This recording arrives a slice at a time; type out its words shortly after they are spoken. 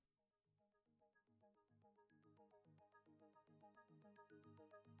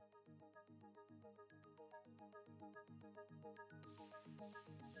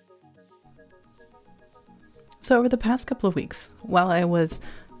So over the past couple of weeks, while I was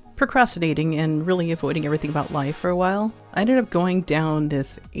procrastinating and really avoiding everything about life for a while, I ended up going down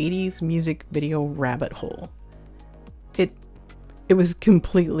this 80s music video rabbit hole. It was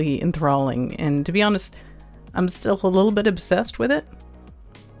completely enthralling, and to be honest, I'm still a little bit obsessed with it.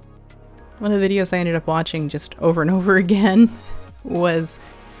 One of the videos I ended up watching just over and over again was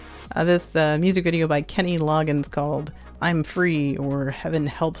this music video by Kenny Loggins called I'm Free, or Heaven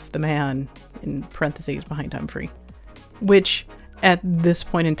Helps the Man, in parentheses behind I'm Free, which at this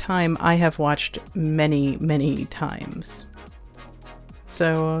point in time I have watched many, many times.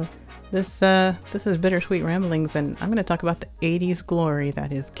 So this is Bittersweet Ramblings, and I'm going to talk about the 80s glory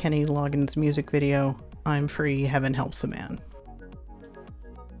that is Kenny Loggins' music video I'm Free, Heaven Helps the Man.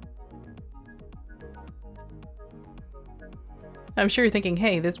 I'm sure you're thinking,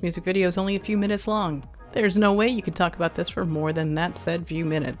 hey, this music video is only a few minutes long. There's no way you could talk about this for more than that said few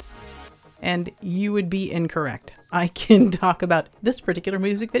minutes. And you would be incorrect. I can talk about this particular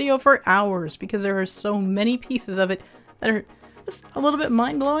music video for hours because there are so many pieces of it that are just a little bit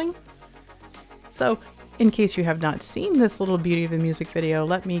mind-blowing. So, in case you have not seen this little beauty of a music video,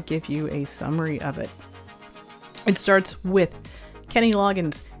 let me give you a summary of it. It starts with Kenny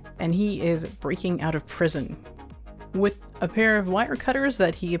Loggins, and he is breaking out of prison with a pair of wire cutters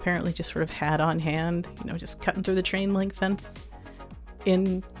that he apparently just sort of had on hand, just cutting through the chain link fence.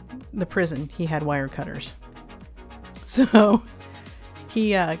 In the prison, he had wire cutters. So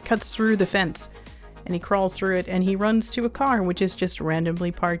he cuts through the fence and he crawls through it, and he runs to a car which is just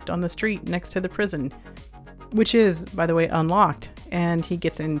randomly parked on the street next to the prison, which is, by the way, unlocked, and he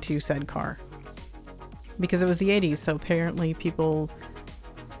gets into said car. Because it was the 80s, so apparently people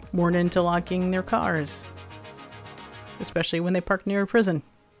weren't into locking their cars, especially when they park near a prison.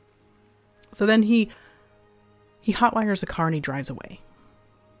 So then he hotwires the car and he drives away.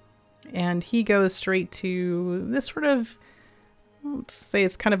 And he goes straight to this sort of, let's say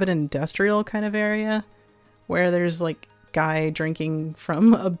it's kind of an industrial kind of area where there's like guy drinking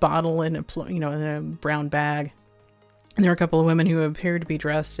from a bottle in a brown bag. And there are a couple of women who appear to be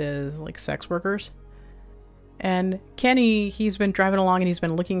dressed as like sex workers. And Kenny, he's been driving along and he's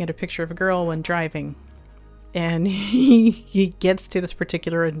been looking at a picture of a girl when driving. And he gets to this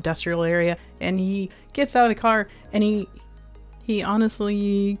particular industrial area and he gets out of the car and he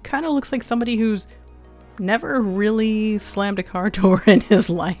honestly kind of looks like somebody who's never really slammed a car door in his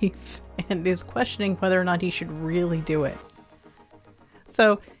life and is questioning whether or not he should really do it.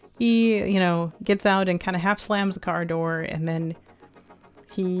 So he, gets out and kind of half slams the car door, and then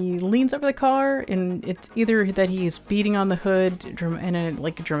he leans over the car, and it's either that he's beating on the hood in a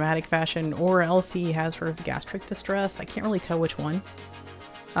dramatic fashion, or else he has sort of gastric distress. I can't really tell which one.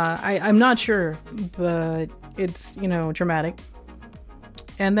 I'm not sure, but it's, dramatic.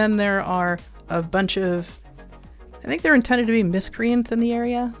 And then there are a bunch of, I think they're intended to be miscreants in the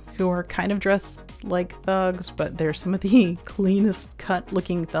area who are kind of dressed like thugs, but they're some of the cleanest cut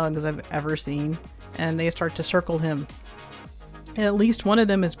looking thugs I've ever seen. And they start to circle him. And at least one of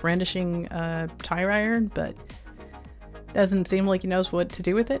them is brandishing a tire iron, but doesn't seem like he knows what to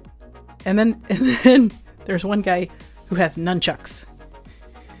do with it. And then there's one guy who has nunchucks,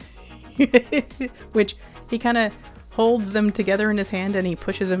 which he kind of holds them together in his hand and he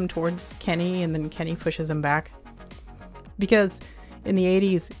pushes them towards Kenny, and then Kenny pushes him back. Because in the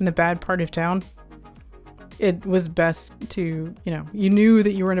 80s, in the bad part of town, it was best to, you knew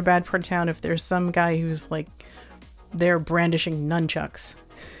that you were in a bad part of town if there's some guy who's like, they're brandishing nunchucks.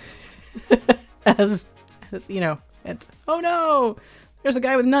 as it's, oh no, there's a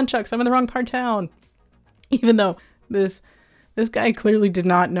guy with nunchucks, I'm in the wrong part of town. Even though this guy clearly did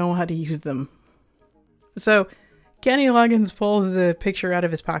not know how to use them. So Kenny Loggins pulls the picture out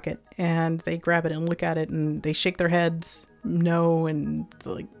of his pocket and they grab it and look at it and they shake their heads no, and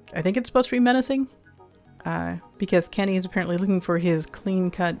I think it's supposed to be menacing. Because Kenny is apparently looking for his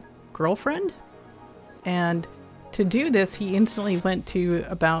clean-cut girlfriend. And to do this, he instantly went to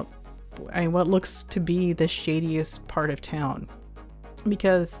about what looks to be the shadiest part of town.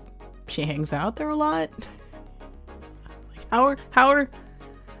 Because she hangs out there a lot. How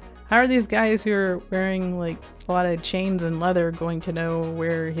are these guys who are wearing a lot of chains and leather going to know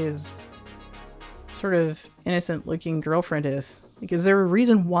where his sort of innocent looking girlfriend is? Is there a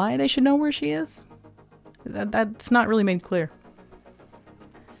reason why they should know where she is? That's not really made clear.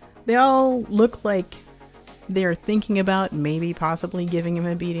 They all look like they're thinking about maybe possibly giving him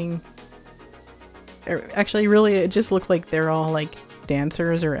a beating. Actually, really, it just looked like they're all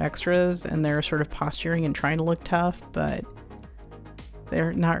dancers or extras and they're sort of posturing and trying to look tough, but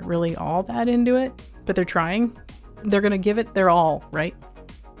they're not really all that into it, but they're trying. they're going to give it their all, right?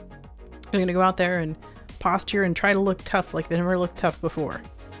 They're going to go out there and posture and try to look tough like they never looked tough before.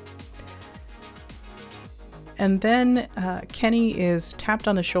 And then Kenny is tapped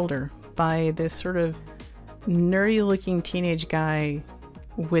on the shoulder by this sort of nerdy looking teenage guy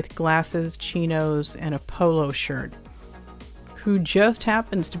with glasses, chinos, and a polo shirt, who just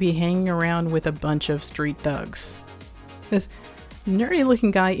happens to be hanging around with a bunch of street thugs. This nerdy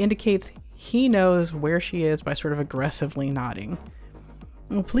looking guy indicates he knows where she is by sort of aggressively nodding.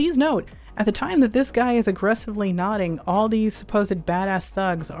 Well, please note, at the time that this guy is aggressively nodding, all these supposed badass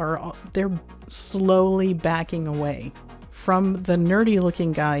thugs they're slowly backing away from the nerdy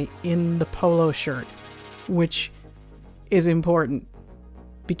looking guy in the polo shirt, which is important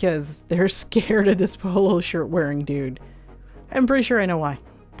because they're scared of this polo shirt wearing dude. I'm pretty sure I know why,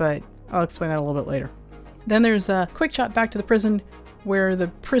 but I'll explain that a little bit later. Then there's a quick shot back to the prison where the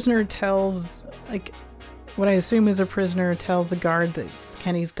prisoner tells, like, what I assume is a prisoner tells the guard that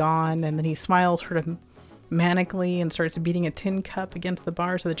Kenny's gone, and then he smiles sort of manically and starts beating a tin cup against the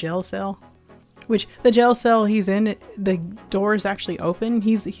bars of the jail cell. Which, the jail cell he's in, the door is actually open.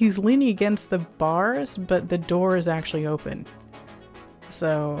 He's leaning against the bars, but the door is actually open.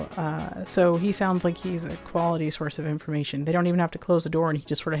 So he sounds like he's a quality source of information. They don't even have to close the door, and he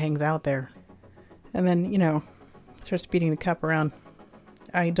just sort of hangs out there. And then, starts beating the cup around.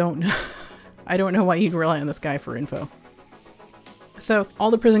 I don't know why you'd rely on this guy for info. So all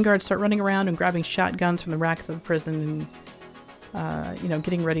the prison guards start running around and grabbing shotguns from the racks of the prison and,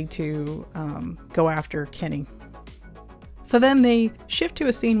 getting ready to go after Kenny. So then they shift to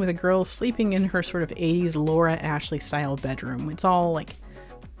a scene with a girl sleeping in her sort of 80s Laura Ashley style bedroom. It's all like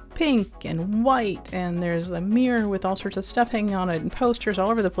pink and white, and there's a mirror with all sorts of stuff hanging on it and posters all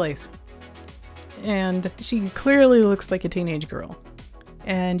over the place. And she clearly looks like a teenage girl.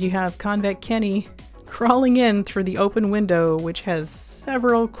 And you have convict Kenny crawling in through the open window, which has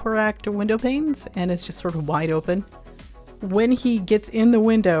several cracked window panes and is just sort of wide open. When he gets in the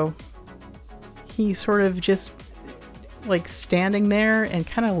window, he sort of just like standing there and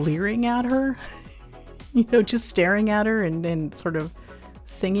kind of leering at her, just staring at her and sort of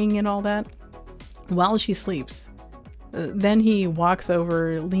singing and all that while she sleeps. Then he walks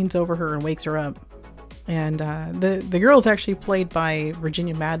over, leans over her and wakes her up. And the girl is actually played by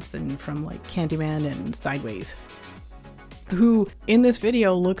Virginia Madsen from like Candyman and Sideways, who in this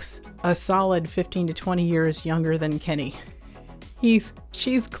video looks a solid 15 to 20 years younger than Kenny.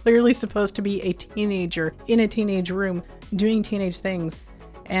 She's clearly supposed to be a teenager in a teenage room doing teenage things,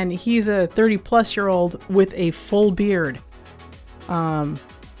 and he's a 30-plus-year-old with a full beard.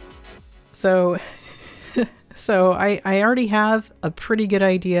 So I already have a pretty good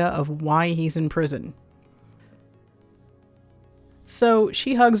idea of why he's in prison. So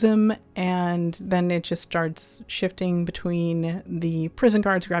she hugs him, and then it just starts shifting between the prison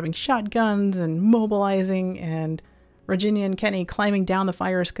guards grabbing shotguns and mobilizing, and Virginia and Kenny climbing down the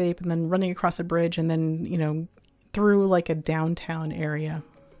fire escape and then running across a bridge and then, through like a downtown area.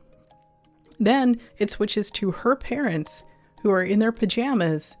 Then it switches to her parents, who are in their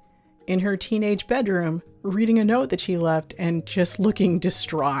pajamas in her teenage bedroom, reading a note that she left and just looking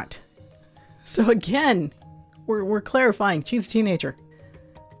distraught. So again, we're clarifying she's a teenager.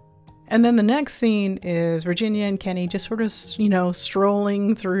 And then the next scene is Virginia and Kenny just sort of,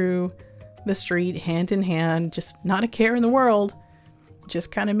 strolling through the street hand in hand, just not a care in the world,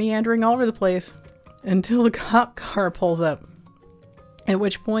 just kind of meandering all over the place until a cop car pulls up. At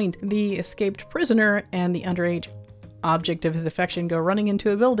which point the escaped prisoner and the underage object of his affection go running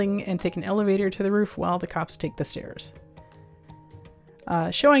into a building and take an elevator to the roof while the cops take the stairs.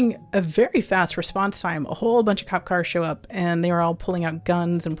 Showing a very fast response time, a whole bunch of cop cars show up and they are all pulling out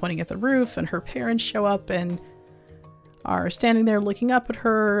guns and pointing at the roof, and her parents show up and are standing there looking up at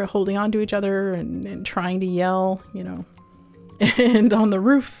her, holding on to each other and trying to yell, And on the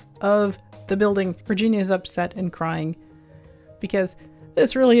roof of the building, Virginia is upset and crying because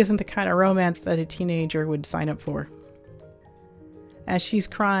this really isn't the kind of romance that a teenager would sign up for. As she's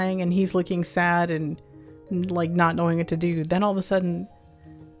crying and he's looking sad and like not knowing what to do, then all of a sudden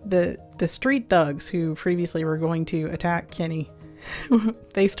the street thugs who previously were going to attack Kenny,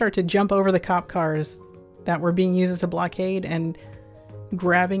 they start to jump over the cop cars that were being used as a blockade and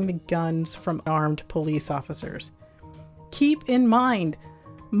grabbing the guns from armed police officers. Keep in mind,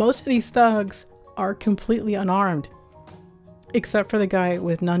 most of these thugs are completely unarmed, except for the guy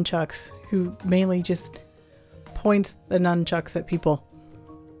with nunchucks, who mainly just points the nunchucks at people.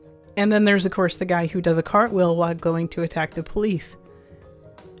 And then there's, of course, the guy who does a cartwheel while going to attack the police.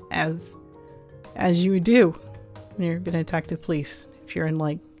 As you would do when you're going to attack the police, if you're in,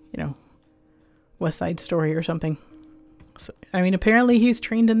 West Side Story or something. So, I mean, apparently he's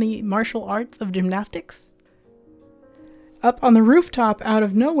trained in the martial arts of gymnastics. Up on the rooftop, out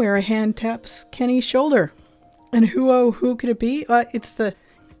of nowhere, a hand taps Kenny's shoulder. And who could it be? It's that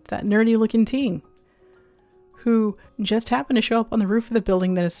nerdy-looking teen who just happened to show up on the roof of the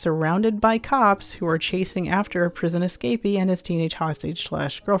building that is surrounded by cops who are chasing after a prison escapee and his teenage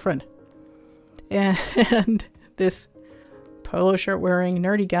hostage/girlfriend. And this polo shirt wearing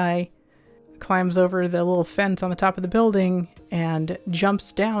nerdy guy climbs over the little fence on the top of the building and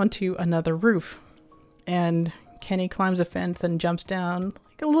jumps down to another roof. And Kenny climbs a fence and jumps down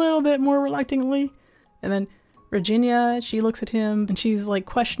like a little bit more reluctantly. And then Virginia, she looks at him and she's like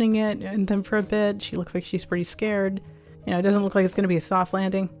questioning it, and then for a bit she looks like she's pretty scared. You know, it doesn't look like it's going to be a soft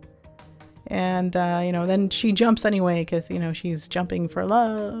landing. And, then she jumps anyway because, she's jumping for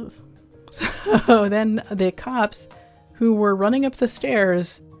love. So then the cops who were running up the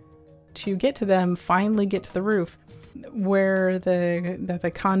stairs to get to them finally get to the roof where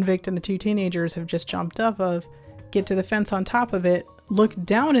the convict and the two teenagers have just jumped off of, get to the fence on top of it, look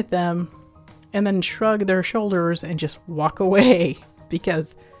down at them, and then shrug their shoulders and just walk away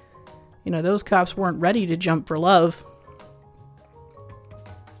because, those cops weren't ready to jump for love.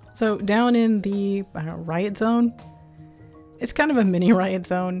 So down in the riot zone, it's kind of a mini riot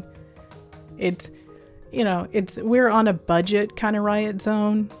zone. We're on a budget kind of riot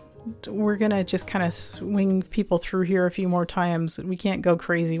zone. We're going to just kind of swing people through here a few more times. We can't go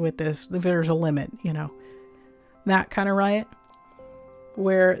crazy with this. There's a limit, that kind of riot,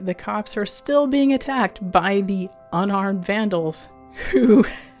 where the cops are still being attacked by the unarmed vandals who,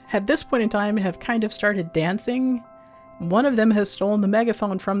 at this point in time, have kind of started dancing. One of them has stolen the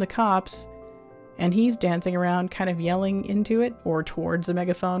megaphone from the cops, and he's dancing around kind of yelling into it or towards the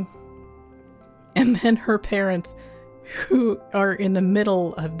megaphone. And then her parents, who are in the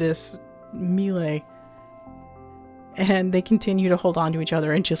middle of this melee, and they continue to hold on to each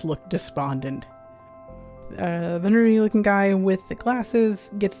other and just look despondent. The nerdy-looking guy with the glasses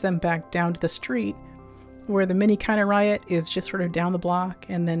gets them back down to the street, where the mini kind of riot is just sort of down the block,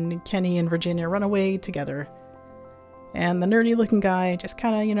 and then Kenny and Virginia run away together. And the nerdy-looking guy just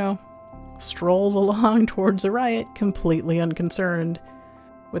kind of, strolls along towards the riot, completely unconcerned,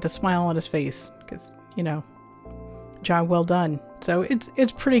 with a smile on his face, because, job well done. So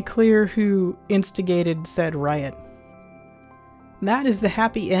it's pretty clear who instigated said riot. That is the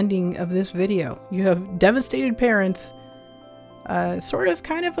happy ending of this video. You have devastated parents, sort of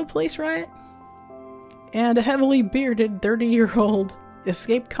kind of a police riot, and a heavily bearded 30-year-old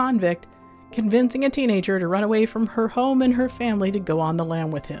escaped convict convincing a teenager to run away from her home and her family to go on the lam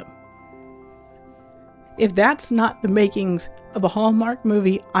with him. If that's not the makings of a Hallmark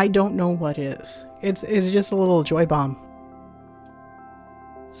movie, I don't know what is. It's just a little joy bomb.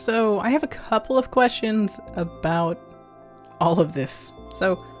 So I have a couple of questions about all of this.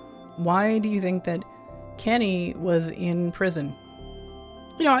 So why do you think that Kenny was in prison?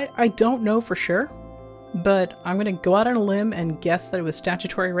 I don't know for sure, but I'm going to go out on a limb and guess that it was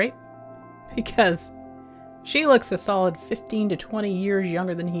statutory rape, because she looks a solid 15 to 20 years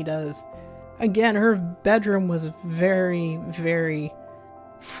younger than he does. Again, her bedroom was very, very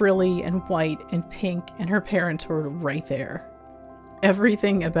frilly and white and pink, and her parents were right there.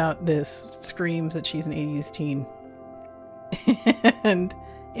 Everything about this screams that she's an 80s teen. And,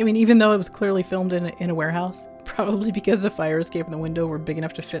 even though it was clearly filmed in a warehouse, probably because the fire escape and the window were big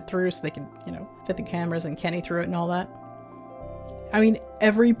enough to fit through so they could, fit the cameras and Kenny through it and all that.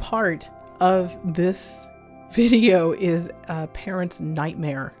 Every part of this video is a parent's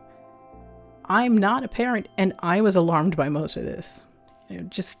nightmare. I'm not a parent, and I was alarmed by most of this.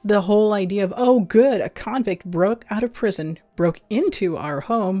 Just the whole idea of, oh good, a convict broke out of prison, broke into our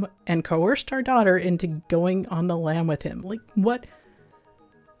home, and coerced our daughter into going on the lam with him. Like, what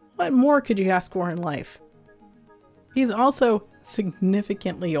more could you ask for in life? He's also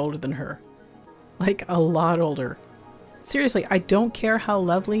significantly older than her. Like, a lot older. Seriously, I don't care how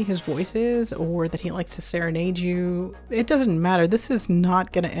lovely his voice is, or that he likes to serenade you. It doesn't matter. This is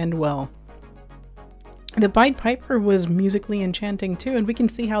not going to end well. The Pied Piper was musically enchanting too, and we can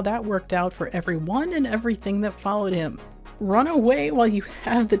see how that worked out for everyone and everything that followed him. Run away while you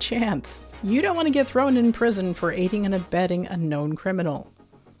have the chance. You don't want to get thrown in prison for aiding and abetting a known criminal.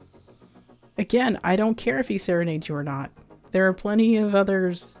 Again, I don't care if he serenades you or not. There are plenty of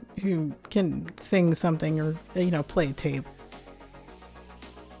others who can sing something or, play a tape.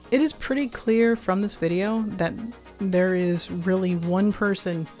 It is pretty clear from this video that there is really one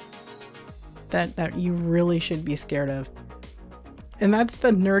person that you really should be scared of. And that's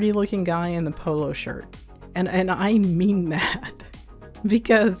the nerdy looking guy in the polo shirt. And I mean that.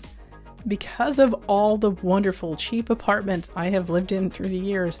 Because Because of all the wonderful, cheap apartments I have lived in through the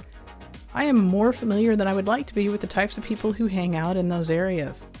years, I am more familiar than I would like to be with the types of people who hang out in those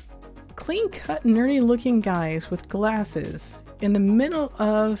areas. Clean-cut, nerdy-looking guys with glasses in the middle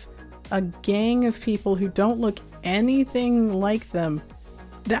of a gang of people who don't look anything like them.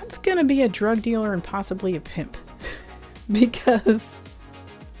 That's gonna be a drug dealer and possibly a pimp. Because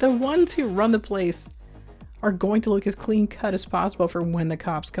the ones who run the place are going to look as clean-cut as possible for when the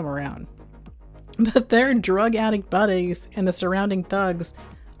cops come around. But their drug addict buddies and the surrounding thugs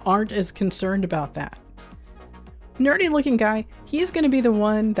aren't as concerned about that. Nerdy-looking guy, he's going to be the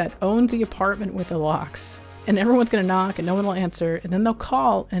one that owns the apartment with the locks. And everyone's going to knock and no one will answer, and then they'll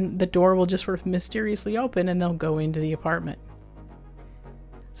call and the door will just sort of mysteriously open and they'll go into the apartment.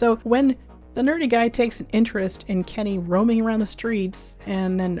 So when the nerdy guy takes an interest in Kenny roaming around the streets,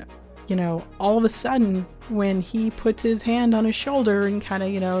 and then, all of a sudden, when he puts his hand on his shoulder and kind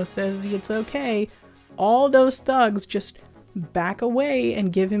of, says it's okay, all those thugs just back away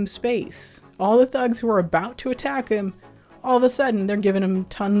and give him space. All the thugs who are about to attack him, all of a sudden, they're giving him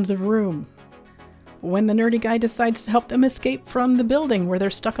tons of room. When the nerdy guy decides to help them escape from the building where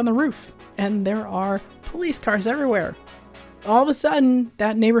they're stuck on the roof, and there are police cars everywhere, all of a sudden,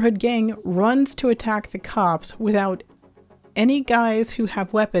 that neighborhood gang runs to attack the cops without any guys who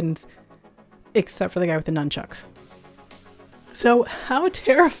have weapons, except for the guy with the nunchucks. So how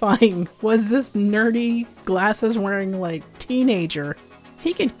terrifying was this nerdy, glasses-wearing, teenager?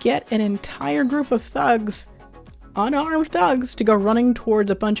 He could get an entire group of thugs, unarmed thugs, to go running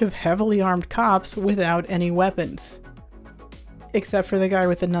towards a bunch of heavily armed cops without any weapons. Except for the guy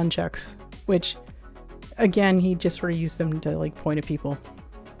with the nunchucks, which, again, he just sort of used them to, point at people.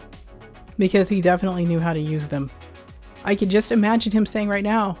 Because he definitely knew how to use them. I could just imagine him saying right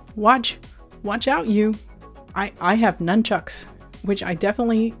now, Watch out, you. I have nunchucks, which I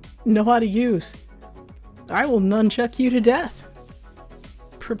definitely know how to use. I will nunchuck you to death.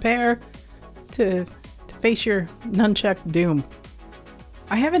 Prepare to face your nunchuck doom.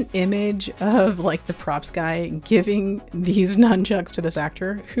 I have an image of the props guy giving these nunchucks to this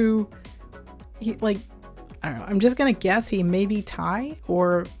actor who, I don't know, I'm just gonna guess he may be Thai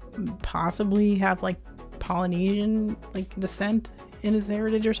or possibly have Polynesian descent in his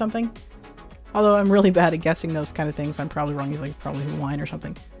heritage or something. Although I'm really bad at guessing those kind of things. I'm probably wrong. He's probably Hawaiian or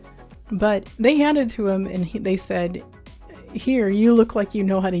something. But they handed it to him and they said, here, you look like you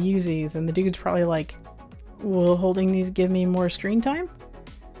know how to use these. And the dude's probably will holding these give me more screen time?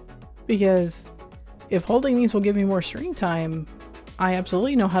 Because if holding these will give me more screen time, I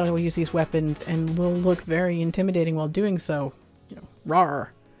absolutely know how to use these weapons and will look very intimidating while doing so. Rawr.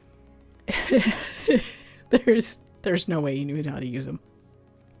 There's no way he knew how to use them.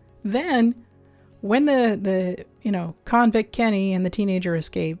 Then, when the convict Kenny and the teenager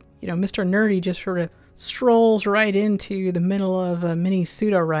escape, Mr. Nerdy just sort of strolls right into the middle of a mini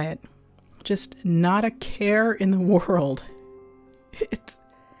pseudo riot. Just not a care in the world.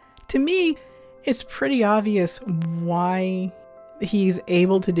 To me, it's pretty obvious why he's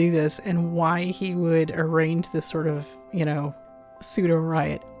able to do this and why he would arrange this sort of, pseudo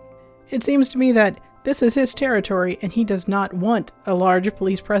riot. It seems to me that this is his territory and he does not want a large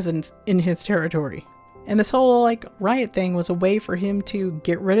police presence in his territory. And this whole riot thing was a way for him to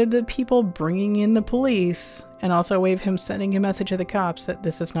get rid of the people bringing in the police, and also a way of him sending a message to the cops that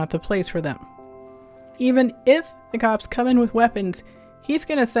this is not the place for them. Even if the cops come in with weapons, he's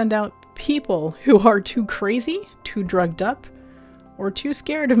going to send out people who are too crazy, too drugged up, or too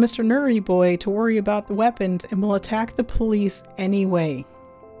scared of Mr. Nerdy Boy to worry about the weapons and will attack the police anyway.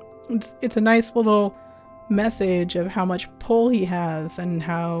 It's a nice little message of how much pull he has and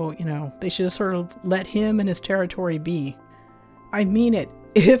how, they should have sort of let him and his territory be. I mean it.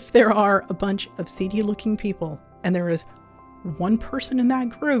 If there are a bunch of seedy looking people and there is one person in that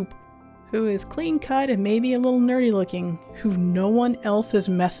group who is clean cut and maybe a little nerdy looking, who no one else is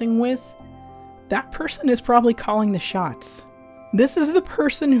messing with, that person is probably calling the shots. This is the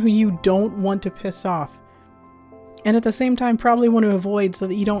person who you don't want to piss off. And at the same time probably want to avoid so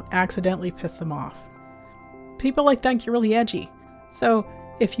that you don't accidentally piss them off. People like that get really edgy. So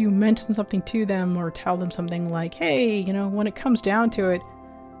if you mention something to them or tell them something like, hey, when it comes down to it,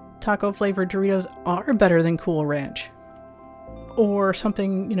 taco flavored Doritos are better than Cool Ranch. Or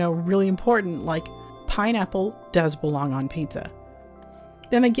something, really important like pineapple does belong on pizza.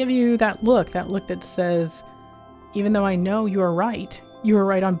 Then they give you that look that says, even though I know you are right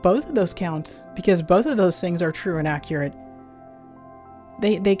on both of those counts because both of those things are true and accurate.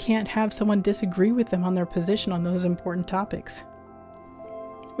 They can't have someone disagree with them on their position on those important topics.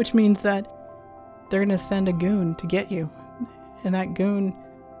 Which means that they're going to send a goon to get you. And that goon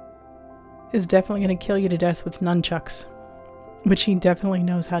is definitely going to kill you to death with nunchucks, which he definitely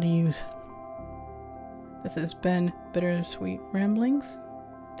knows how to use. This has been Bittersweet Ramblings.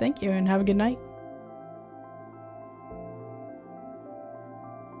 Thank you and have a good night.